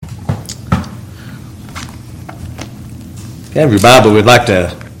If you have your Bible,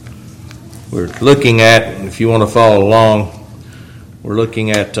 we're looking at, if you want to follow along, we're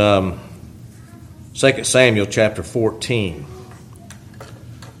looking at 2 Samuel chapter 14.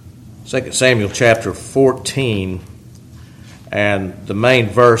 2 Samuel chapter 14, and the main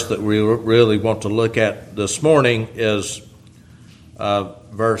verse that we really want to look at this morning is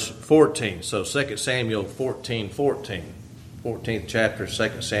verse 14. So 2 Samuel 14:14. 14th chapter,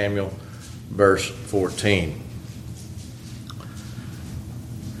 2 Samuel, verse 14.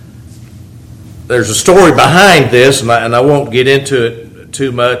 There's a story behind this, and I won't get into it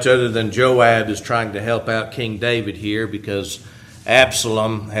too much other than Joab is trying to help out King David here because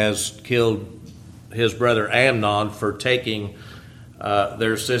Absalom has killed his brother Amnon for taking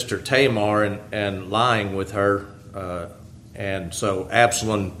their sister Tamar and lying with her. And so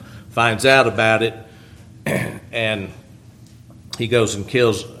Absalom finds out about it, and he goes and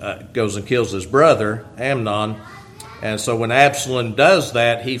kills his brother Amnon. And so when Absalom does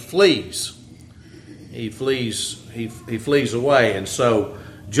that, he flees. He flees away. And so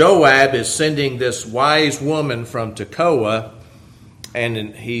Joab is sending this wise woman from Tekoa,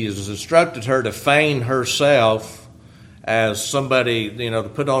 and he has instructed her to feign herself as somebody, to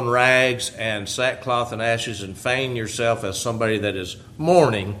put on rags and sackcloth and ashes and feign yourself as somebody that is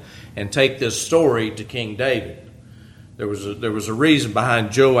mourning, and take this story to King David. There was a reason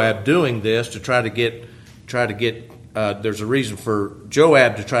behind Joab doing this to try to get. There's a reason for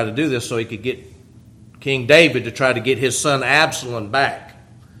Joab to try to do this so he could get King David to try to get his son Absalom back.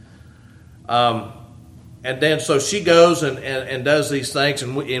 And then so she goes and does these things,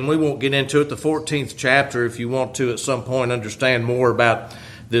 and we won't get into it. The 14th chapter, if you want to at some point understand more about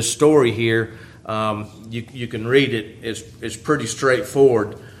this story here, you can read it. It's pretty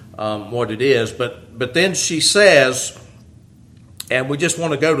straightforward what it is. But then she says, and we just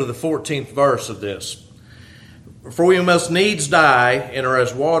want to go to the 14th verse of this. For we must needs die and are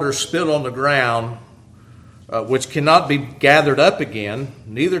as water spilled on the ground, which cannot be gathered up again.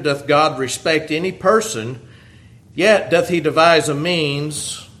 Neither doth God respect any person, yet doth he devise a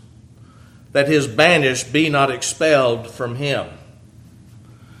means that his banished be not expelled from him.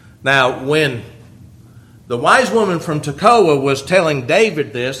 Now, when the wise woman from Tekoa was telling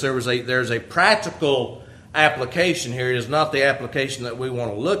David this, there's a practical application here. It is not the application that we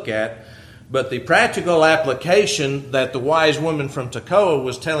want to look at, but the practical application that the wise woman from Tekoa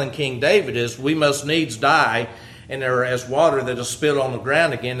was telling King David is, we must needs die, and there are as water that is spilled on the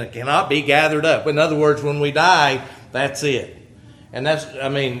ground again that cannot be gathered up. In other words, when we die, that's it. And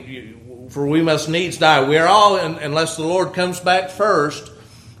for we must needs die. We are all, unless the Lord comes back first,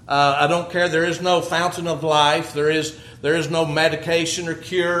 I don't care. There is no fountain of life. There is no medication or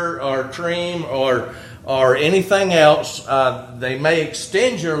cure or cream or anything else. They may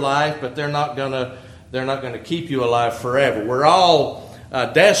extend your life, but they're not gonna keep you alive forever. We're all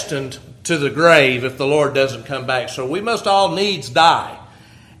destined to the grave if the Lord doesn't come back. So we must all needs die.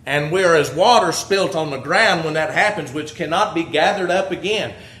 And we're as water spilt on the ground when that happens, which cannot be gathered up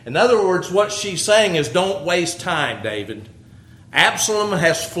again. In other words, what she's saying is, don't waste time, David. Absalom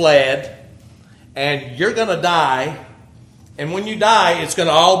has fled, and you're going to die. And when you die, it's going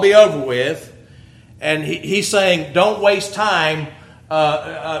to all be over with. And he's saying, don't waste time,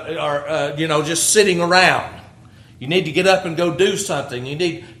 just sitting around. You need to get up and go do something.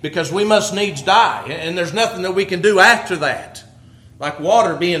 Because we must needs die, and there's nothing that we can do after that. Like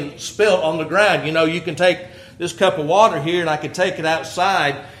water being spilt on the ground. You can take this cup of water here, and I can take it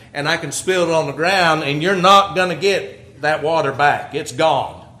outside, and I can spill it on the ground, and you're not going to get that water back. It's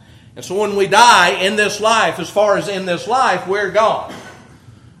gone. And so when we die in this life, as far as in this life, we're gone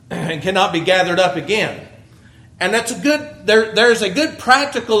and cannot be gathered up again. And that's there's a good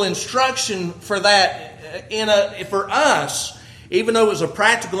practical instruction for that for us, even though it was a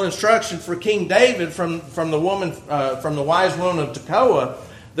practical instruction for King David from the wise woman of Tekoa.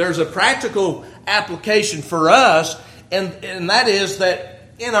 There's a practical application for us, and that is that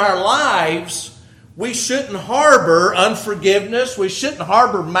in our lives we shouldn't harbor unforgiveness, we shouldn't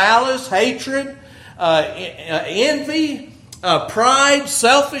harbor malice, hatred, envy, pride,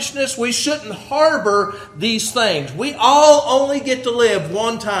 selfishness. We shouldn't harbor these things. We all only get to live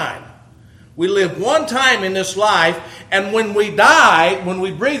one time. We live one time in this life, and when we die, when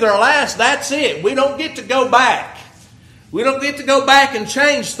we breathe our last, that's it. We don't get to go back. We don't get to go back and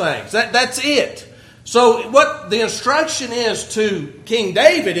change things. That's it. So what the instruction is to King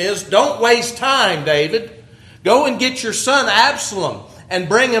David is, don't waste time, David. Go and get your son Absalom and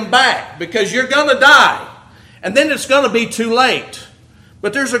bring him back, because you're going to die. And then it's going to be too late.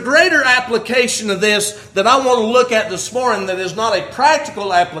 But there's a greater application of this that I want to look at this morning that is not a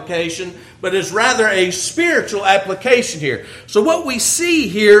practical application, but is rather a spiritual application here. So what we see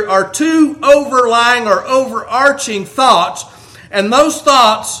here are two overlying or overarching thoughts, and those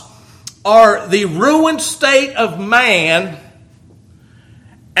thoughts are the ruined state of man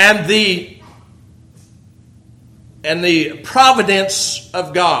and the providence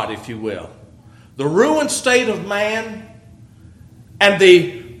of God, if you will. The ruined state of man and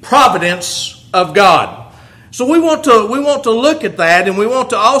the providence of God. So we want to look at that, and we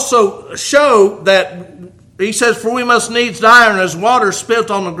want to also show that he says, "For we must needs die, and as water spilt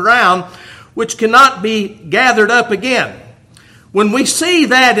on the ground, which cannot be gathered up again." When we see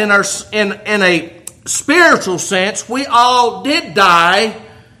that in a spiritual sense, we all did die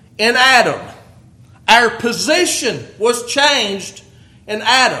in Adam. Our position was changed in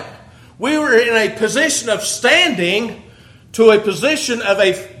Adam. We were in a position of standing to a position of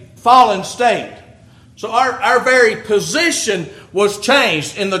a fallen state. So our very position was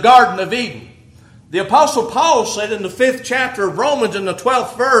changed in the Garden of Eden. The Apostle Paul said in the 5th chapter of Romans in the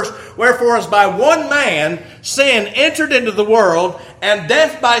 12th verse, "Wherefore as by one man sin entered into the world, and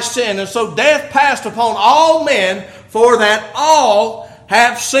death by sin, and so death passed upon all men, for that all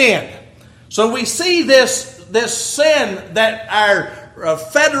have sinned." So we see this sin that our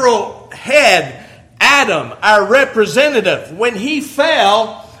federal head, Adam, our representative, when he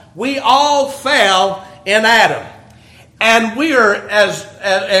fell, we all fell in Adam. And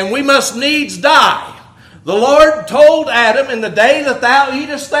we must needs die. The Lord told Adam, "In the day that thou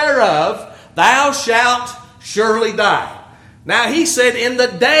eatest thereof, thou shalt surely die." Now he said, "In the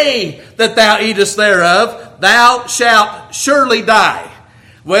day that thou eatest thereof, thou shalt surely die."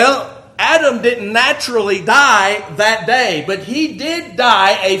 Well, Adam didn't naturally die that day, but he did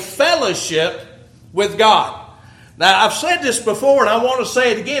die a fellowship with God. Now, I've said this before, and I want to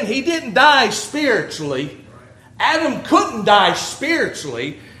say it again. He didn't die spiritually. Adam couldn't die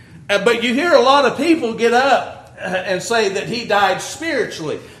spiritually, but you hear a lot of people get up and say that he died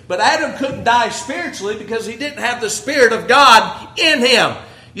spiritually. But Adam couldn't die spiritually because he didn't have the Spirit of God in him.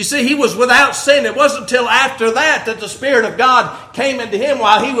 You see, he was without sin. It wasn't until after that the Spirit of God came into him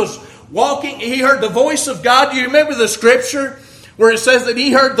while he was walking. He heard the voice of God. Do you remember the scripture where it says that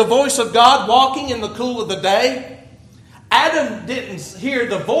he heard the voice of God walking in the cool of the day? Adam didn't hear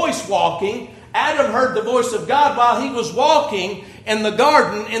the voice walking. Adam heard the voice of God while he was walking in the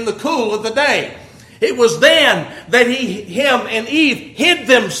garden in the cool of the day. It was then that him and Eve hid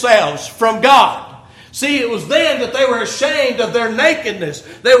themselves from God. See, it was then that they were ashamed of their nakedness.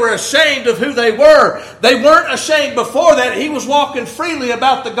 They were ashamed of who they were. They weren't ashamed before that. He was walking freely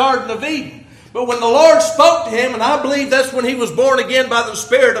about the Garden of Eden. But when the Lord spoke to him, and I believe that's when he was born again by the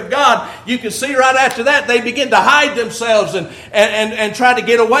Spirit of God, you can see right after that they begin to hide themselves and try to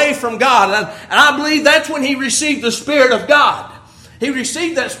get away from God. And I believe that's when he received the Spirit of God. He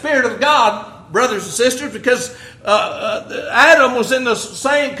received that Spirit of God, brothers and sisters, because Adam was in the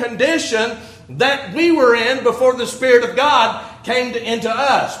same condition that we were in before the Spirit of God came into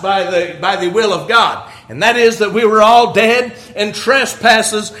us by the will of God. And that is that we were all dead in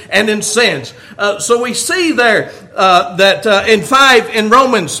trespasses and in sins. So we see there that in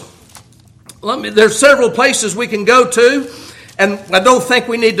Romans, there's several places we can go to, and I don't think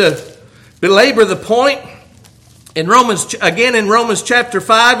we need to belabor the point. In Romans chapter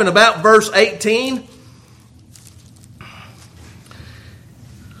 5 and about verse 18,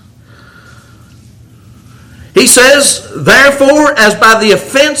 he says, "Therefore, as by the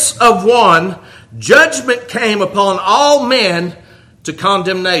offense of one, judgment came upon all men to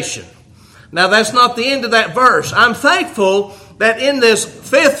condemnation." Now, that's not the end of that verse. I'm thankful that in this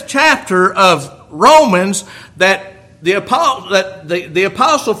 5th chapter of Romans, that the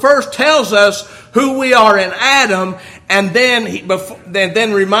apostle first tells us who we are in Adam, and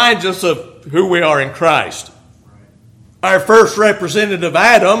then reminds us of who we are in Christ. Our first representative,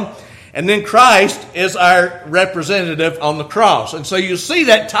 Adam, and then Christ is our representative on the cross. And so you see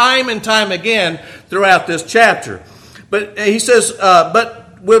that time and time again throughout this chapter. But he says,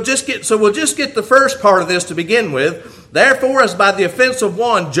 we'll just get the first part of this to begin with. "Therefore, as by the offense of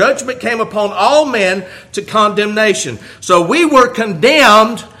one, judgment came upon all men to condemnation." So we were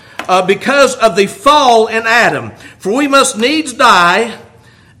condemned because of the fall in Adam. "For we must needs die."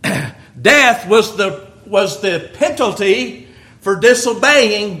 Death was the penalty for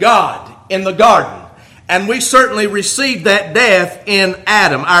disobeying God in the garden. And we certainly received that death in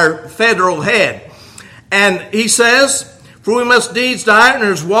Adam, our federal head. And he says, "For we must needs die, and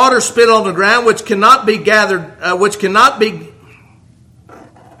there's water spit on the ground, which cannot be gathered,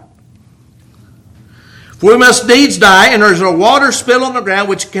 For we must needs die, and there is a water spill on the ground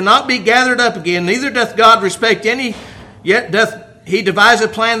which cannot be gathered up again. Neither doth God respect any, yet doth he devise a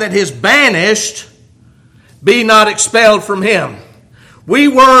plan that his banished be not expelled from him. We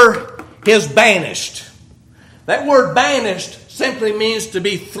were his banished. That word banished simply means to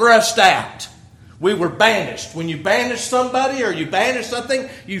be thrust out. We were banished. When you banish somebody or you banish something,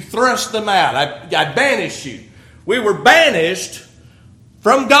 you thrust them out. I banish you. We were banished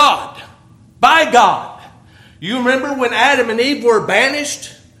from God, by God. You remember when Adam and Eve were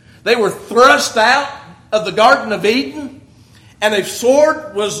banished? They were thrust out of the Garden of Eden. And a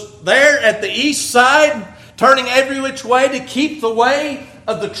sword was there at the east side, turning every which way to keep the way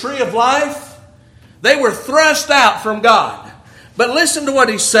of the tree of life. They were thrust out from God. But listen to what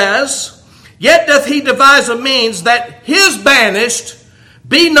he says. Yet doth he devise a means that his banished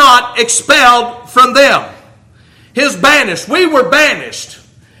be not expelled from them. His banished. We were banished.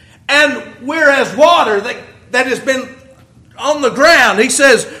 And we're as water that has been on the ground. He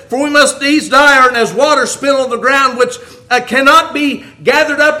says, for we must needs die, and as water spill on the ground, which cannot be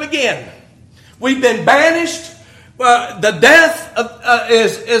gathered up again. We've been banished. The death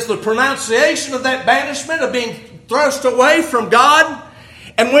is the pronunciation of that banishment, of being thrust away from God.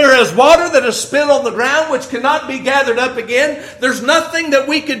 And we're as water that is spilled on the ground, which cannot be gathered up again. There's nothing that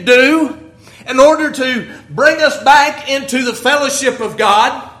we could do in order to bring us back into the fellowship of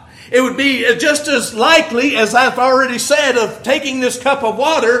God. It would be just as likely, as I've already said, of taking this cup of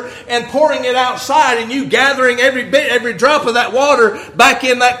water and pouring it outside and you gathering every drop of that water back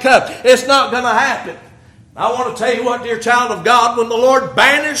in that cup. It's not going to happen. I want to tell you what, dear child of God, when the Lord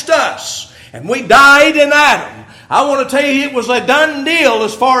banished us and we died in Adam, I want to tell you it was a done deal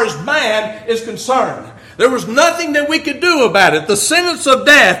as far as man is concerned. There was nothing that we could do about it. The sentence of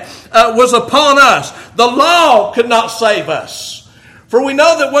death was upon us. The law could not save us. For we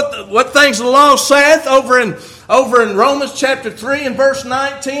know that what things the law saith over in Romans chapter 3 and verse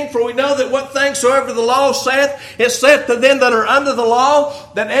 19. For we know that what things soever the law saith, it saith to them that are under the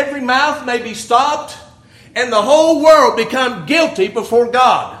law, that every mouth may be stopped, and the whole world become guilty before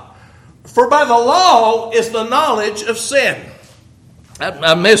God. For by the law is the knowledge of sin.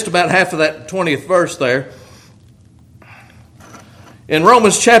 I missed about half of that 20th verse there. In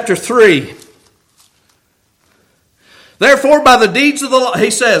Romans chapter 3. Therefore, by the deeds of the law,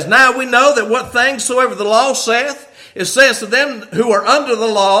 he says, now we know that what things soever the law saith, it says to them who are under the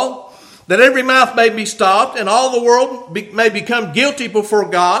law, that every mouth may be stopped, and all the world may become guilty before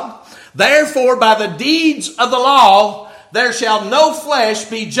God. Therefore, by the deeds of the law, there shall no flesh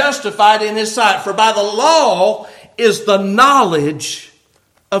be justified in his sight. For by the law is the knowledge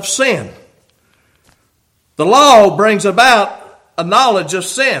of sin. The law brings about a knowledge of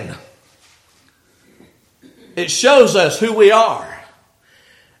sin. It shows us who we are.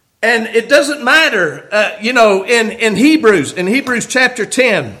 And it doesn't matter, in Hebrews chapter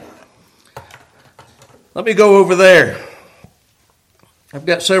 10. Let me go over there. I've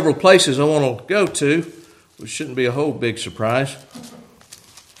got several places I want to go to, which shouldn't be a whole big surprise.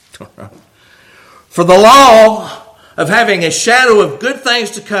 For the law of having a shadow of good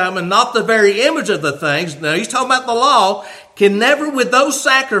things to come and not the very image of the things. Now he's talking about the law. Can never with those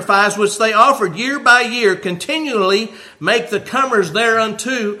sacrifices which they offered year by year continually make the comers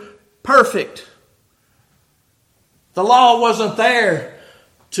thereunto perfect. The law wasn't there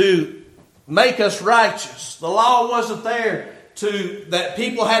to make us righteous. The law wasn't there that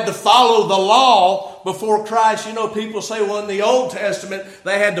people had to follow the law before Christ. You know, people say, well, in the Old Testament,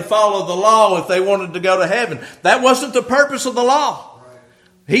 they had to follow the law if they wanted to go to heaven. That wasn't the purpose of the law.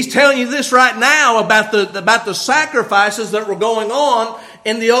 He's telling you this right now about the sacrifices that were going on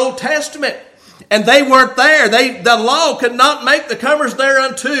in the Old Testament. And they weren't there. The law could not make the comers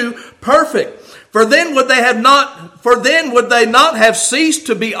thereunto perfect. For then would they not have ceased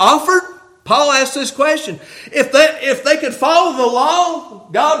to be offered? Paul asked this question. If they could follow the law,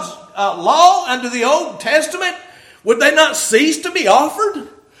 God's law under the Old Testament, would they not cease to be offered?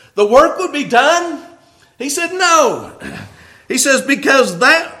 The work would be done? He said no. He says because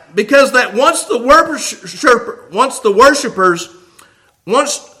that once the worshipers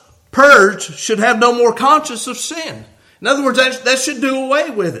once purged should have no more conscience of sin. In other words, that should do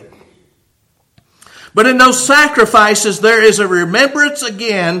away with it. But in those sacrifices there is a remembrance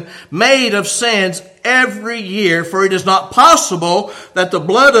again made of sins every year, for it is not possible that the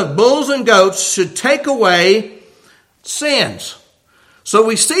blood of bulls and goats should take away sins. So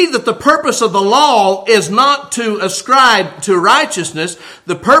we see that the purpose of the law is not to ascribe to righteousness.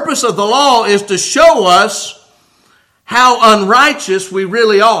 The purpose of the law is to show us how unrighteous we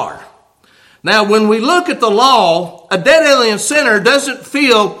really are. Now, when we look at the law, a dead alien sinner doesn't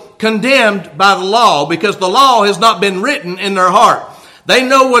feel condemned by the law because the law has not been written in their heart. They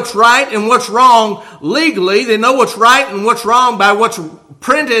know what's right and what's wrong legally. They know what's right and what's wrong by what's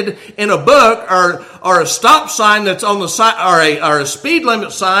printed in a book or a stop sign that's on the side or a speed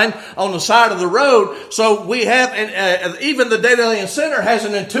limit sign on the side of the road. So we have, even the dead alien sinner has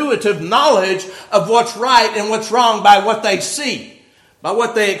an intuitive knowledge of what's right and what's wrong by what they see, by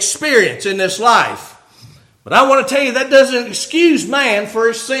what they experience in this life. But I want to tell you that doesn't excuse man for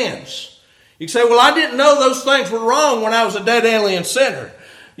his sins. You say, well, I didn't know those things were wrong when I was a dead alien sinner.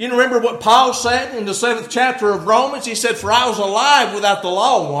 You remember what Paul said in the 7th chapter of Romans? He said, for I was alive without the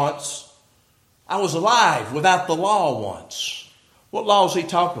law once. I was alive without the law once. What law is he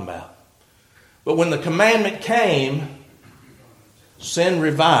talking about? But when the commandment came, sin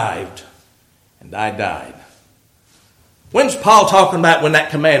revived and I died. When's Paul talking about when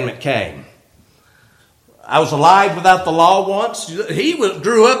that commandment came? I was alive without the law once. He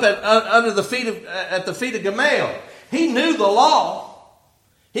grew up at the feet of Gamaliel. He knew the law.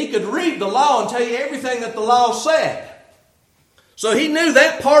 He could read the law and tell you everything that the law said. So he knew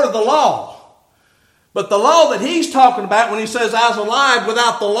that part of the law. But the law that he's talking about when he says I was alive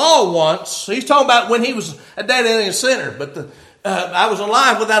without the law once, he's talking about when he was a dead alien sinner. But I was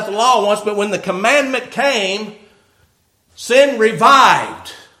alive without the law once, but when the commandment came, sin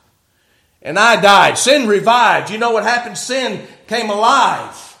revived. And I died. Sin revived. You know what happened? Sin came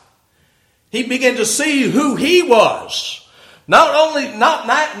alive. He began to see who he was.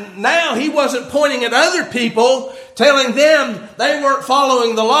 Not now, he wasn't pointing at other people, telling them they weren't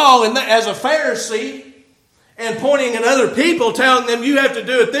following the law as a Pharisee, and pointing at other people, telling them you have to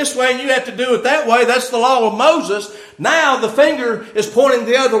do it this way and you have to do it that way. That's the law of Moses. Now the finger is pointing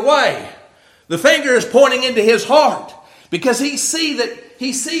the other way. The finger is pointing into his heart because he sees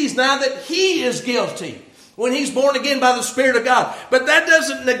now that he is guilty when he's born again by the Spirit of God. But that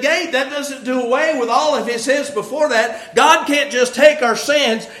doesn't do away with all of his sins before that. God can't just take our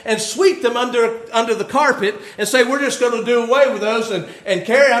sins and sweep them under the carpet and say, we're just going to do away with those and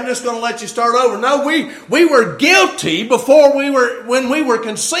Carrie, I'm just going to let you start over. No, we were guilty when we were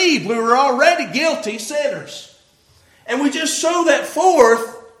conceived. We were already guilty sinners. And we just show that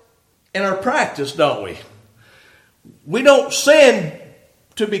forth in our practice, don't we? We don't sin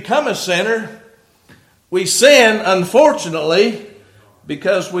to become a sinner. We sin, unfortunately,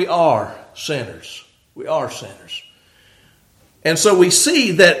 because we are sinners. We are sinners. And so we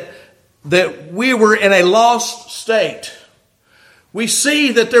see that we were in a lost state. We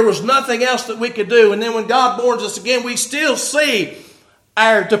see that there was nothing else that we could do. And then when God borns us again, we still see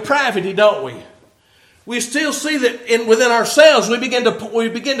our depravity, don't we? We still see that within ourselves, we begin to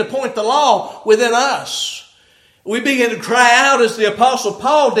point the law within us. We begin to cry out as the Apostle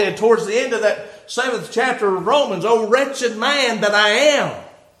Paul did towards the end of that 7th chapter of Romans, O wretched man that I am,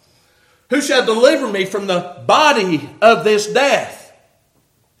 who shall deliver me from the body of this death?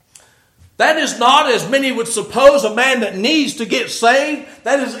 That is not, as many would suppose, a man that needs to get saved.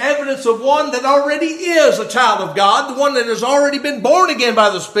 That is evidence of one that already is a child of God, the one that has already been born again by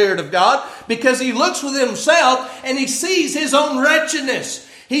the Spirit of God, because he looks within himself and he sees his own wretchedness.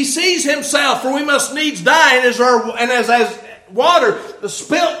 He sees himself, for we must needs die, and as water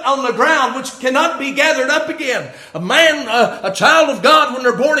spilt on the ground, which cannot be gathered up again. A child of God, when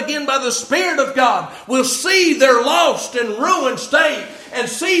they're born again by the Spirit of God, will see their lost and ruined state, and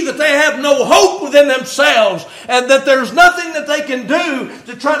see that they have no hope within themselves, and that there's nothing that they can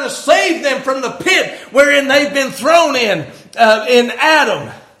do to try to save them from the pit wherein they've been thrown in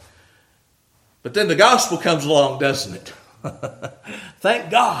Adam. But then the gospel comes along, doesn't it? Thank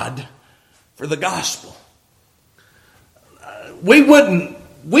God for the gospel. We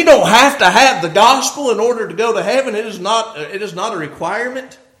don't have to have the gospel in order to go to heaven. It is not a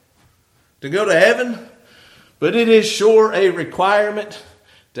requirement to go to heaven, but it is sure a requirement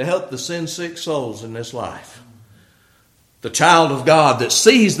to help the sin-sick souls in this life. The child of God that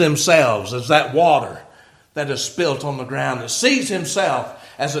sees themselves as that water that is spilt on the ground, that sees himself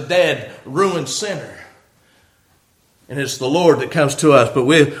as a dead, ruined sinner. And it's the Lord that comes to us, but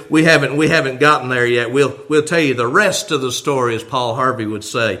we haven't gotten there yet. We'll tell you the rest of the story, as Paul Harvey would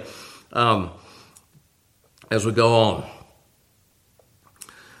say, as we go on.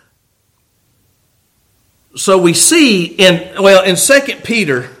 So we see in 2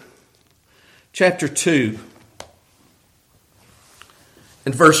 Peter chapter 2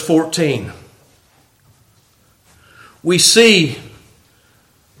 and verse 14, we see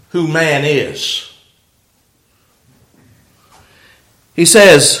who man is. He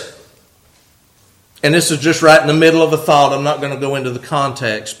says, and this is just right in the middle of a thought. I'm not going to go into the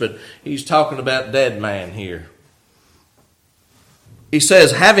context, but he's talking about dead man here. He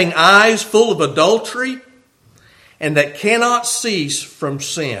says, having eyes full of adultery, and that cannot cease from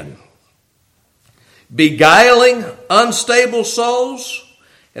sin, beguiling unstable souls,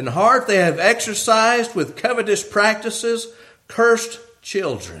 and heart they have exercised with covetous practices, cursed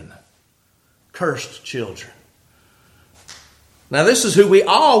children. Cursed children. Now this is who we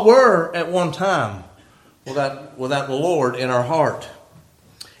all were at one time without the Lord in our heart.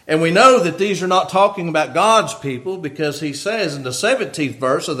 And we know that these are not talking about God's people, because he says in the 17th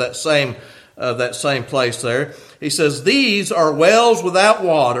verse of that same place there, he says, these are wells without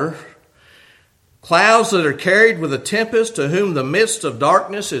water, clouds that are carried with a tempest, to whom the midst of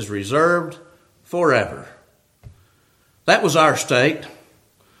darkness is reserved forever. That was our state.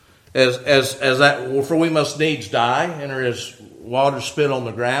 As that, for we must needs die, enter as water spit on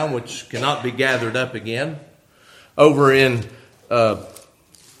the ground, which cannot be gathered up again. Over in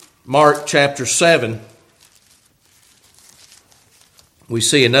Mark chapter 7, we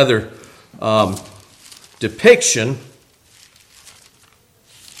see another depiction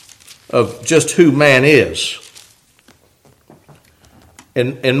of just who man is.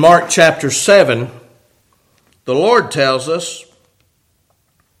 In Mark chapter 7, the Lord tells us,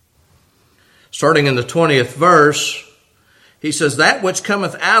 starting in the 20th verse, he says, that which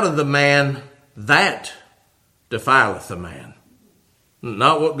cometh out of the man, that defileth the man.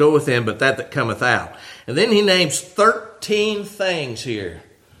 Not what goeth in, but that cometh out. And then he names 13 things here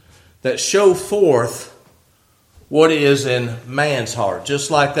that show forth what is in man's heart.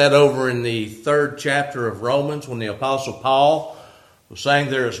 Just like that over in the 3rd chapter of Romans, when the Apostle Paul was saying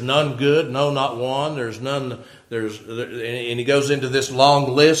there is none good, no, not one. And he goes into this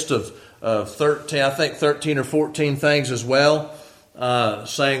long list of 13 or 14 things as well,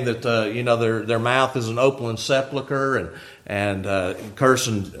 saying that their mouth is an open sepulcher, and curse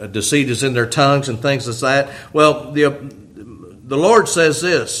and deceit is in their tongues and things like that. Well, the Lord says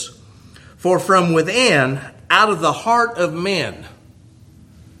this, for from within, out of the heart of men.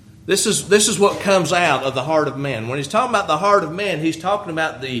 This is what comes out of the heart of men. When he's talking about the heart of men, he's talking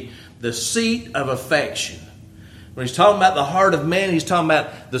about the seat of affection. When he's talking about the heart of man, he's talking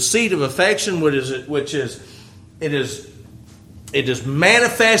about the seat of affection, which is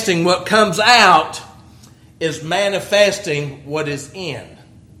manifesting what comes out, is manifesting what is in.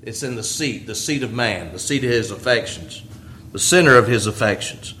 It's in the seat of man, the seat of his affections, the center of his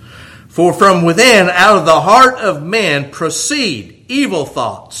affections. For from within, out of the heart of men, proceed evil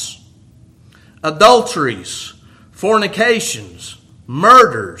thoughts, adulteries, fornications,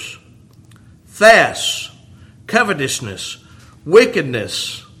 murders, thefts, covetousness,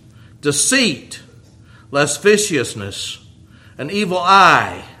 wickedness, deceit, lasciviousness, an evil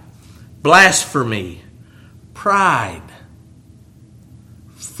eye, blasphemy, pride,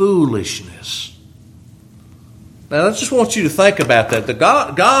 foolishness. Now, I just want you to think about that.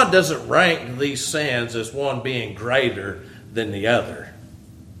 God doesn't rank these sins as one being greater than the other.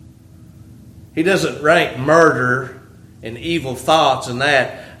 He doesn't rank murder and evil thoughts and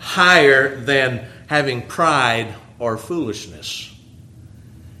that higher than having pride or foolishness.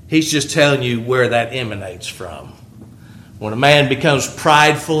 He's just telling you where that emanates from. When a man becomes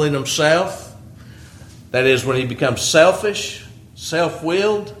prideful in himself, that is, when he becomes selfish,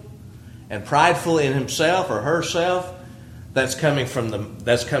 self-willed, and prideful in himself or herself, that's coming from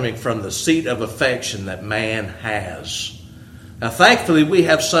the seat of affection that man has. Now, thankfully, we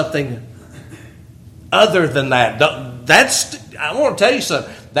have something other than that. I want to tell you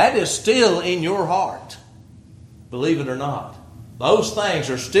something. That is still in your heart. Believe it or not. Those things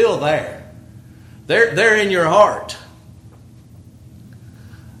are still there. They're in your heart.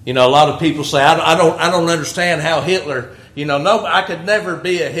 A lot of people say, I don't understand how Hitler, no, I could never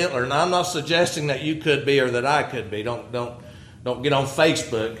be a Hitler. And I'm not suggesting that you could be or that I could be. Don't get on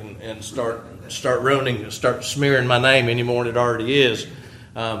Facebook and start ruining, start smearing my name any more than it already is.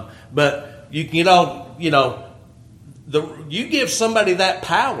 But you give somebody that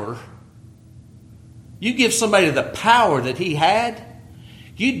power. You give somebody the power that he had,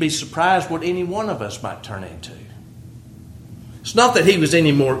 you'd be surprised what any one of us might turn into. It's not that he was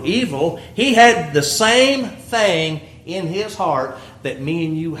any more evil. He had the same thing in his heart that me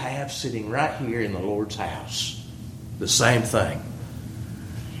and you have sitting right here in the Lord's house. The same thing.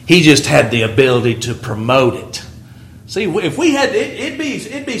 He just had the ability to promote it. See, if we had, it'd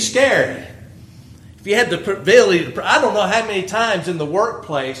be scary. If you had the ability to, I don't know how many times in the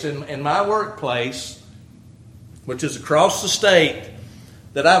workplace, in my workplace, which is across the state,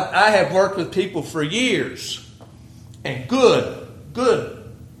 that I have worked with people for years, and good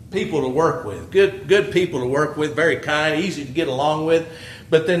people to work with, good people to work with, very kind, easy to get along with,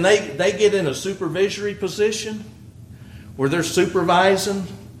 but then they get in a supervisory position where they're supervising,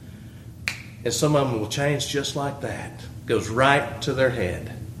 and some of them will change just like that. Goes right to their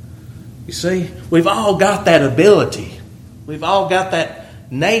head. You see, we've all got that ability. We've all got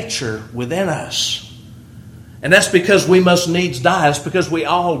that nature within us. And that's because we must needs die. That's because we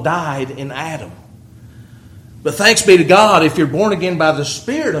all died in Adam. But thanks be to God, if you're born again by the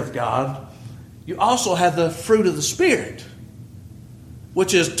Spirit of God, you also have the fruit of the Spirit,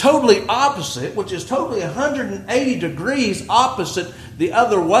 which is totally opposite, which is totally 180 degrees opposite the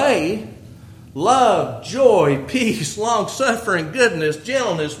other way. Love, joy, peace, long-suffering, goodness,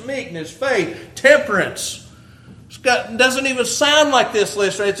 gentleness, meekness, faith, temperance. Doesn't even sound like this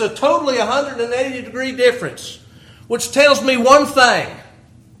list. Right? It's a totally 180 degree difference, which tells me one thing.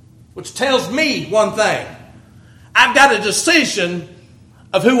 I've got a decision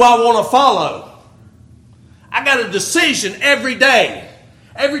of who I want to follow. I got a decision every day.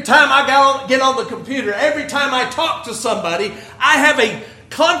 Every time I get on the computer, every time I talk to somebody, I have a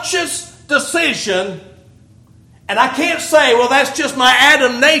conscious decision. And I can't say, well, that's just my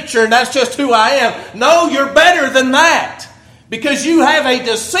Adam nature and that's just who I am. No, you're better than that. Because you have a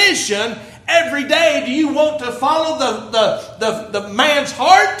decision every day. Do you want to follow the man's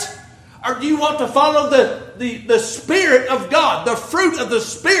heart? Or do you want to follow the Spirit of God, the fruit of the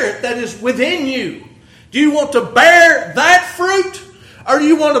Spirit that is within you? Do you want to bear that fruit? Or do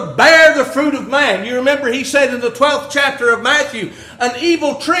you want to bear the fruit of man? You remember he said in the 12th chapter of Matthew, an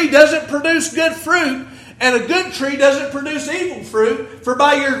evil tree doesn't produce good fruit, and a good tree doesn't produce evil fruit. For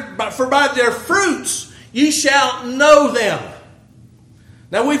by their fruits ye shall know them.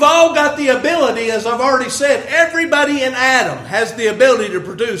 Now we've all got the ability, as I've already said, everybody in Adam has the ability to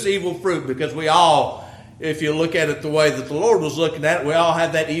produce evil fruit, because we all, if you look at it the way that the Lord was looking at it, we all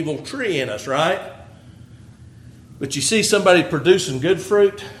have that evil tree in us, right? But you see somebody producing good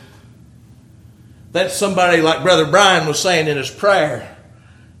fruit, that's somebody like Brother Brian was saying in his prayer,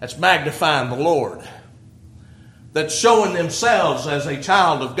 that's magnifying the Lord. That's showing themselves as a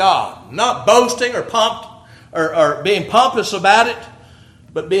child of God. Not boasting or being pompous about it,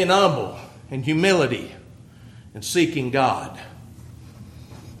 but being humble and humility and seeking God.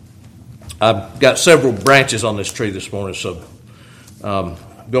 I've got several branches on this tree this morning, so I'm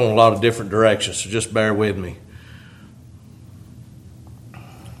going a lot of different directions, so just bear with me.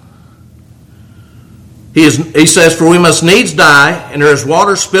 He says, for we must needs die, and there is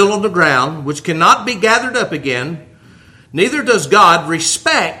water spilled on the ground, which cannot be gathered up again. Neither does God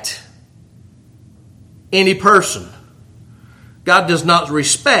respect any person. God does not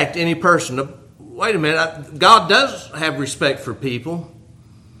respect any person. Wait a minute, God does have respect for people.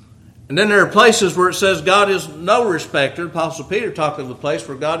 And then there are places where it says God is no respecter. Apostle Peter talked of the place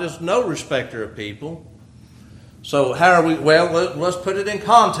where God is no respecter of people. So how are we? Well, let's put it in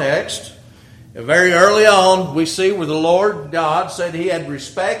context. Very early on, we see where the Lord God said he had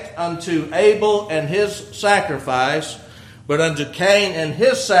respect unto Abel and his sacrifice, but unto Cain and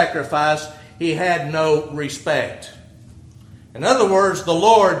his sacrifice he had no respect. In other words, the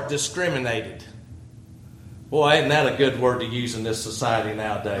Lord discriminated. Boy, isn't that a good word to use in this society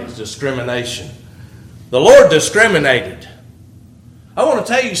nowadays, discrimination. The Lord discriminated. I want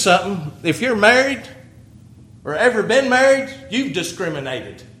to tell you something. If you're married or ever been married, you've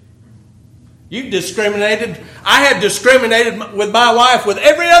discriminated. You've discriminated. I have discriminated with my wife with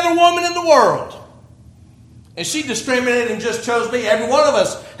every other woman in the world. And she discriminated and just chose me. Every one of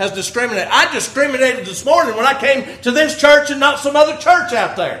us has discriminated. I discriminated this morning when I came to this church and not some other church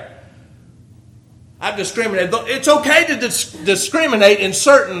out there. I've discriminated. It's okay to discriminate in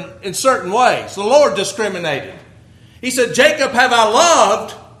certain ways. The Lord discriminated. He said, Jacob have I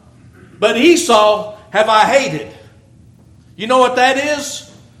loved, but Esau have I hated. You know what that is?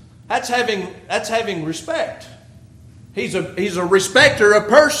 That's having respect. He's a respecter of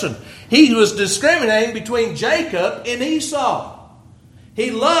person. He was discriminating between Jacob and Esau.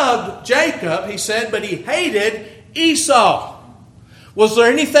 He loved Jacob, he said, but he hated Esau. Was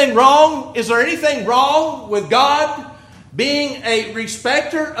there anything wrong? Is there anything wrong with God being a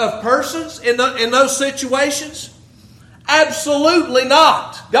respecter of persons in those situations? Absolutely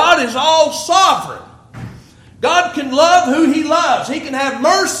not. God is all sovereign. God can love who he loves. He can have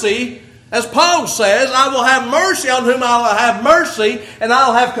mercy. As Paul says, I will have mercy on whom I will have mercy, and I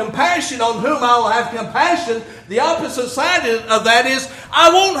will have compassion on whom I will have compassion. The opposite side of that is,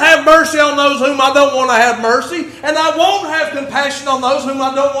 I won't have mercy on those whom I don't want to have mercy, and I won't have compassion on those whom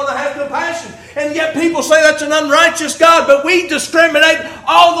I don't want to have compassion. And yet people say that's an unrighteous God, but we discriminate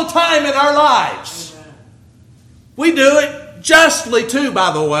all the time in our lives. We do it justly too,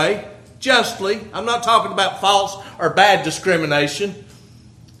 by the way. Justly. I'm not talking about false or bad discrimination.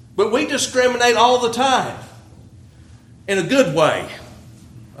 But we discriminate all the time. in a good way.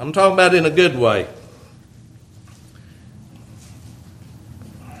 I'm talking about in a good way.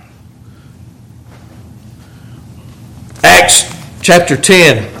 Acts chapter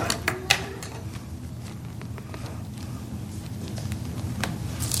 10.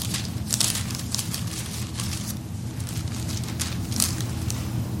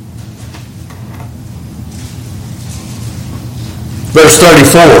 Verse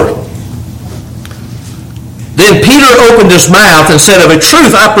 34. Then Peter opened his mouth and said, "Of a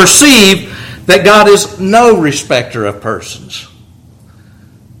truth I perceive that God is no respecter of persons."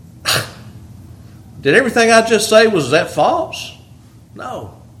 Did everything I just say, was that false?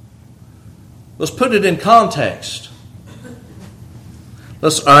 No. Let's put it in context. All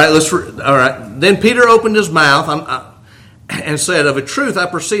right. Then Peter opened his mouth and said, "Of a truth I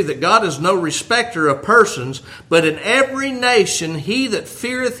perceive that God is no respecter of persons, but in every nation he that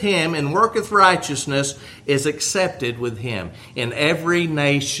feareth him and worketh righteousness is accepted with him." In every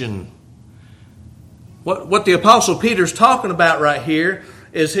nation. What the Apostle Peter's talking about right here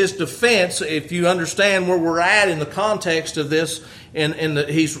is his defense. If you understand where we're at in the context of this,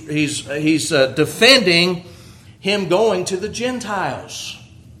 he's defending him going to the Gentiles.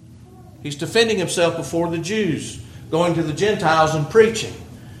 He's defending himself before the Jews, going to the Gentiles and preaching.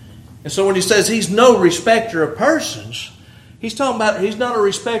 And so when he says he's no respecter of persons, he's talking about he's not a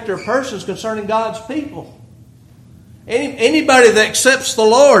respecter of persons concerning God's people. Anybody that accepts the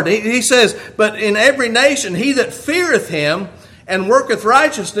Lord, he says, "But in every nation he that feareth him and worketh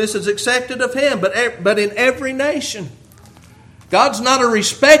righteousness is accepted of him." But in every nation. God's not a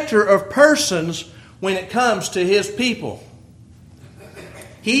respecter of persons when it comes to his people.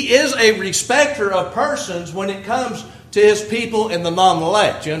 He is a respecter of persons when it comes to his people and the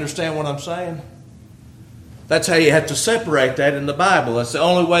non-elect. You understand what I'm saying? That's how you have to separate that in the Bible. That's the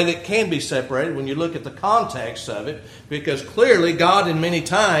only way that can be separated when you look at the context of it, because clearly God in many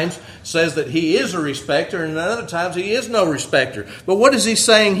times says that he is a respecter, and in other times he is no respecter. But what is he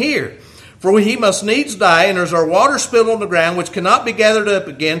saying here? "For he must needs die, and as our water spilled on the ground, which cannot be gathered up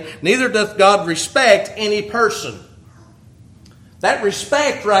again, neither doth God respect any person." That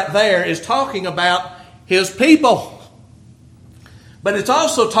respect right there is talking about his people. But it's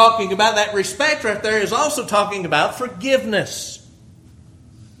also talking about, that respect right there is also talking about forgiveness.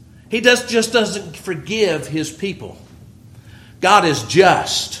 He just doesn't forgive his people. God is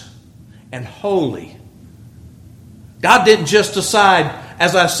just and holy. God didn't just decide,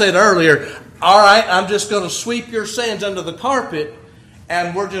 as I said earlier, all right, I'm just going to sweep your sins under the carpet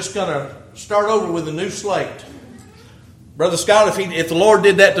and we're just going to start over with a new slate. Brother Scott, if the Lord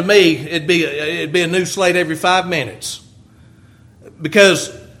did that to me, it'd be a new slate every 5 minutes.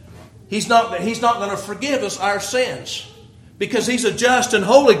 Because He's not going to forgive us our sins. Because He's a just and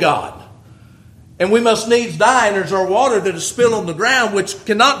holy God. And we must needs die, and there's our water that is spilled on the ground, which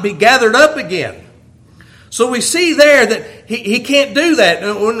cannot be gathered up again. So we see there that He can't do that.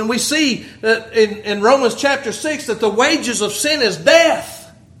 And we see that in Romans chapter 6 that the wages of sin is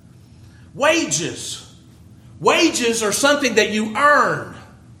death. Wages. Wages are something that you earn.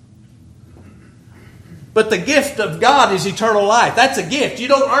 But the gift of God is eternal life. That's a gift. You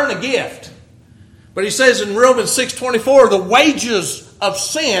don't earn a gift. But he says in Romans 6:24, the wages of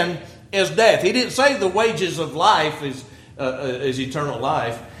sin is death. He didn't say the wages of life is eternal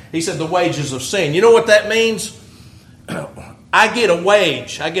life. He said the wages of sin. You know what that means? I get a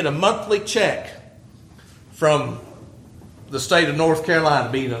wage. I get a monthly check from the state of North Carolina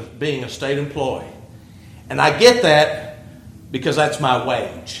being a state employee. And I get that because that's my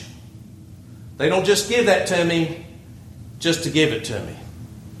wage. They don't just give that to me just to give it to me.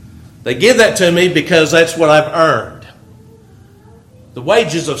 They give that to me because that's what I've earned. The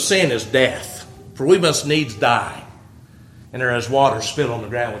wages of sin is death, for we must needs die. And there is water spilled on the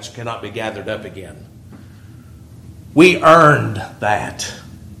ground which cannot be gathered up again. We earned that.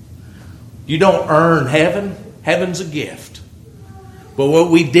 You don't earn heaven. Heaven's a gift. But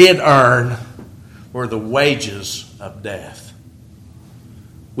what we did earn were the wages of death.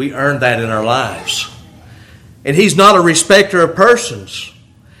 We earned that in our lives. And He's not a respecter of persons.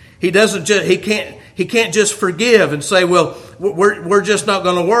 He can't just forgive and say, well, we're just not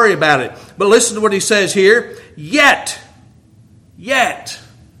going to worry about it. But listen to what He says here. Yet,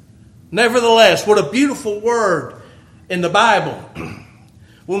 nevertheless, what a beautiful word in the Bible.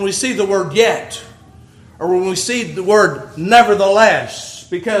 When we see the word yet, or when we see the word nevertheless,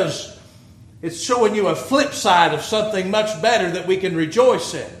 because it's showing you a flip side of something much better that we can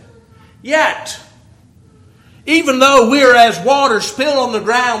rejoice in. Yet, even though we are as water spilled on the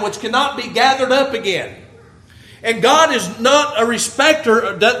ground which cannot be gathered up again. And God is not a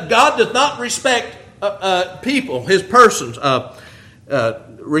respecter. God does not respect people, his persons,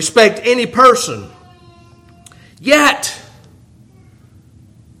 respect any person. Yet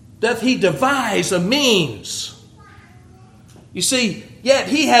doth he devise a means. You see, yet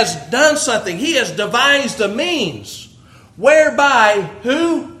he has done something. He has devised a means whereby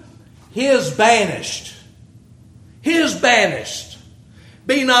who? His banished. His banished.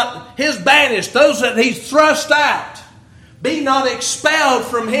 Be not his banished, those that he thrust out. Be not expelled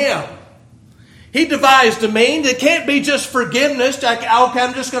from him. He devised a means. It can't be just forgiveness.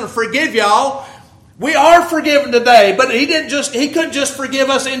 I'm just going to forgive y'all. We are forgiven today, but he couldn't just forgive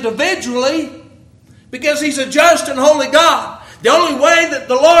us individually because he's a just and holy God. The only way that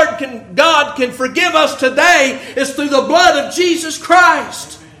God can forgive us today is through the blood of Jesus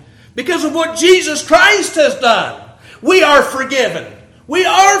Christ. Because of what Jesus Christ has done. We are forgiven. We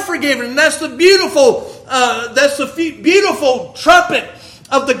are forgiven. And that's the beautiful trumpet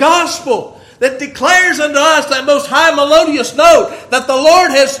of the gospel that declares unto us that most high melodious note that the Lord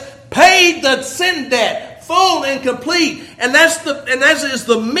has paid the sin debt full and complete. And that is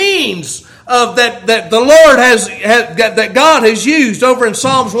the means of that the Lord that God has used over in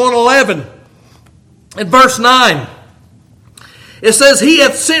Psalms 111 in verse 9. It says, He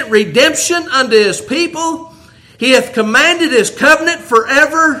hath sent redemption unto His people. He hath commanded His covenant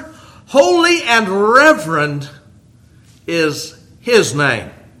forever. Holy and reverend is His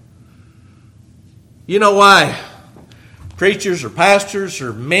name. You know why preachers or pastors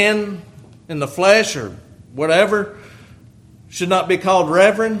or men in the flesh or whatever should not be called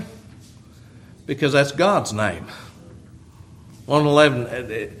reverend? Because that's God's name.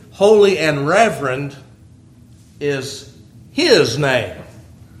 111, holy and reverend is His name,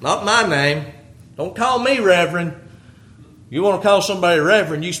 not my name. Don't call me reverend. You want to call somebody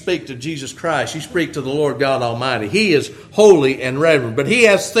reverend, you speak to Jesus Christ. You speak to the Lord God Almighty. He is holy and reverend. But He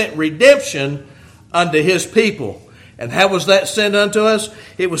has sent redemption unto His people. And how was that sent unto us?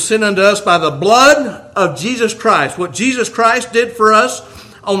 It was sent unto us by the blood of Jesus Christ. What Jesus Christ did for us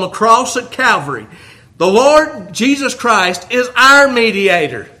on the cross at Calvary. The Lord Jesus Christ is our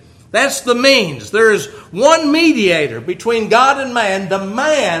mediator. That's the means. There is one mediator between God and man, the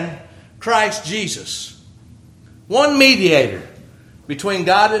man, Christ Jesus. One mediator between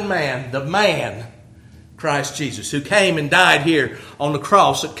God and man, the man, Christ Jesus, who came and died here on the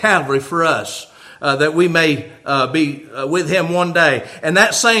cross at Calvary for us, that we may be with Him one day. And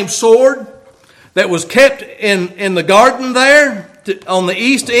that same sword that was kept in the garden there on the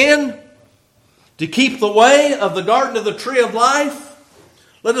east end to keep the way of the garden of the tree of life.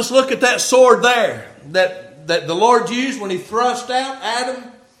 Let us look at that sword there that the Lord used when He thrust out Adam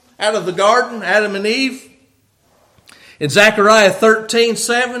out of the garden, Adam and Eve. In Zechariah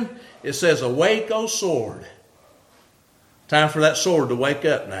 13:7, it says, Awake, O sword. Time for that sword to wake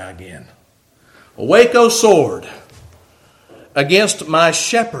up now again. Awake, O sword, against my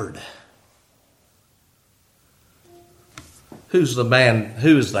shepherd. Who's the man?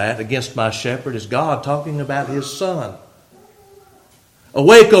 Who is that? Against my shepherd is God talking about His Son.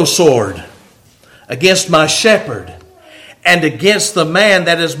 Awake, O sword, against my shepherd, and against the man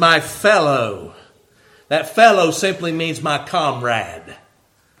that is my fellow. That fellow simply means my comrade.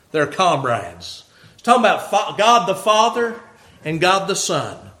 They're comrades. It's talking about God the Father and God the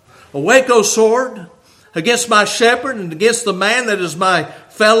Son. Awake, O sword, against my shepherd, and against the man that is my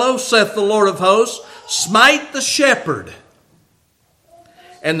fellow, saith the Lord of hosts. Smite the shepherd,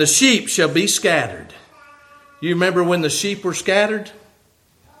 and the sheep shall be scattered. You remember when the sheep were scattered?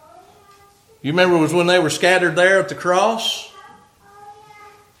 You remember it was when they were scattered there at the cross?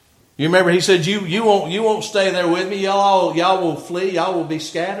 You remember He said, you won't stay there with me. Y'all will flee. Y'all will be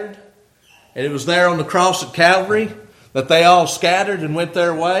scattered. And it was there on the cross at Calvary that they all scattered and went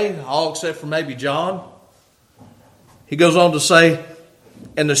their way, all except for maybe John. He goes on to say,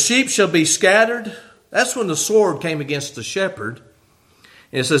 and the sheep shall be scattered. That's when the sword came against the shepherd.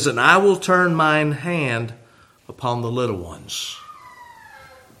 And it says, and I will turn mine hand upon the little ones.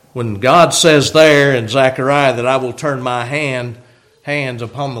 When God says there in Zechariah that I will turn my hands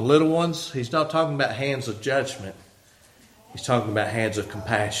upon the little ones, He's not talking about hands of judgment. He's talking about hands of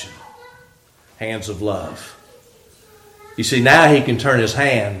compassion, hands of love. You see, now He can turn His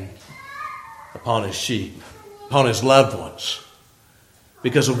hand upon His sheep, upon His loved ones,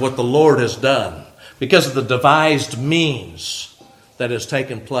 because of what the Lord has done, because of the devised means that has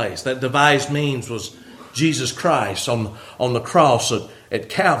taken place. That devised means was Jesus Christ on the cross at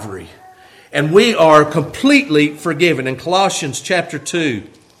Calvary. And we are completely forgiven. In Colossians chapter 2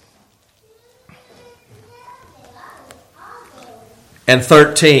 and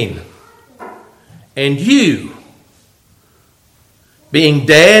 13. And you being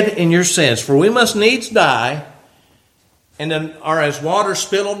dead in your sins, for we must needs die, and then are as water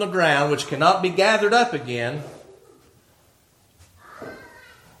spilled on the ground, which cannot be gathered up again.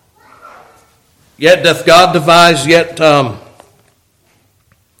 Yet doth God devise,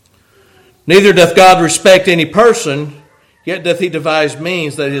 neither doth God respect any person, yet doth he devise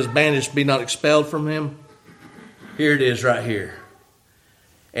means that his banished be not expelled from him. Here it is right here.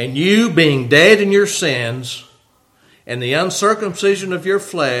 And you, being dead in your sins, and the uncircumcision of your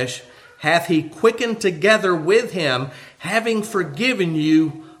flesh, hath he quickened together with him, having forgiven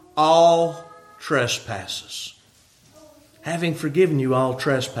you all trespasses. Having forgiven you all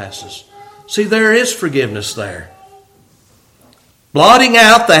trespasses. See, there is forgiveness there. Blotting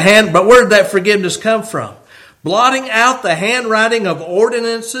out the hand, but where did that forgiveness come from? Blotting out the handwriting of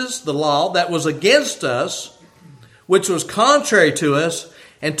ordinances, the law, that was against us, which was contrary to us,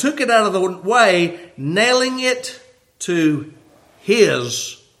 and took it out of the way, nailing it to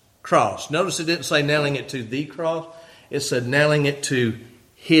his cross. Notice it didn't say nailing it to the cross. It said nailing it to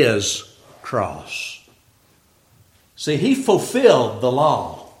his cross. See, he fulfilled the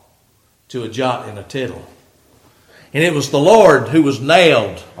law to a jot and a tittle. And it was the Lord who was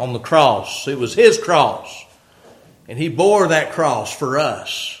nailed on the cross. It was his cross. And he bore that cross for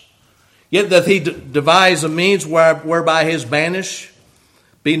us. Yet doth he devise a means whereby his banished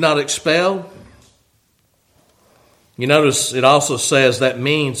be not expelled. You notice it also says that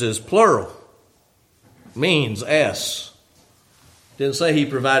means is plural. Means, S. Didn't say he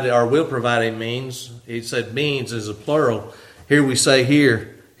provided or will provide a means. He said means is a plural. Here we say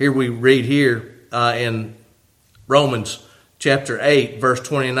here we read here in Romans chapter 8, verse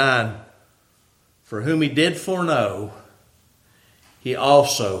 29, for whom he did foreknow, he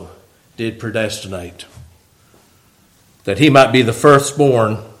also did predestinate, that he might be the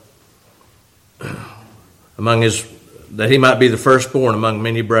firstborn among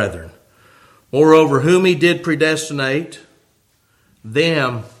many brethren. Moreover, whom he did predestinate,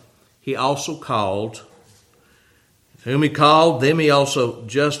 them he also called. Whom he called, them he also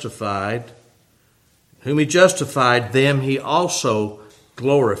justified. Whom he justified, them he also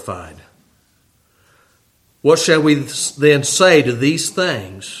glorified. What shall we then say to these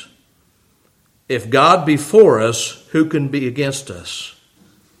things? If God be for us, who can be against us?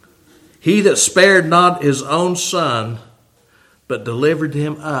 He that spared not his own Son, but delivered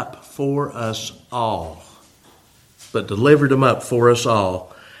him up for us all. But delivered him up for us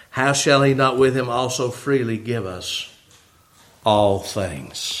all. How shall he not with him also freely give us all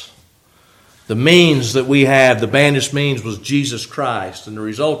things? The means that we have, the banished means, was Jesus Christ. And the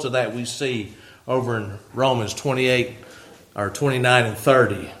result of that we see over in Romans 28 or 29 and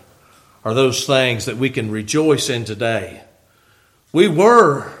 30 are those things that we can rejoice in today. We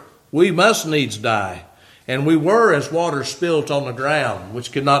must needs die. And we were as water spilt on the ground,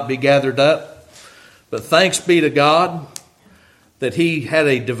 which could not be gathered up. But thanks be to God that he had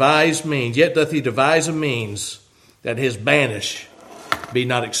a devised means. Yet doth he devise a means that his banished be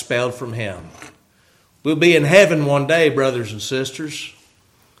not expelled from him. We'll be in heaven one day, brothers and sisters.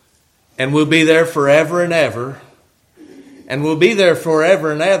 And we'll be there forever and ever. And we'll be there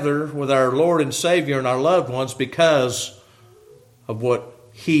forever and ever with our Lord and Savior and our loved ones because of what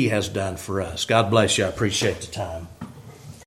he has done for us. God bless you. I appreciate the time.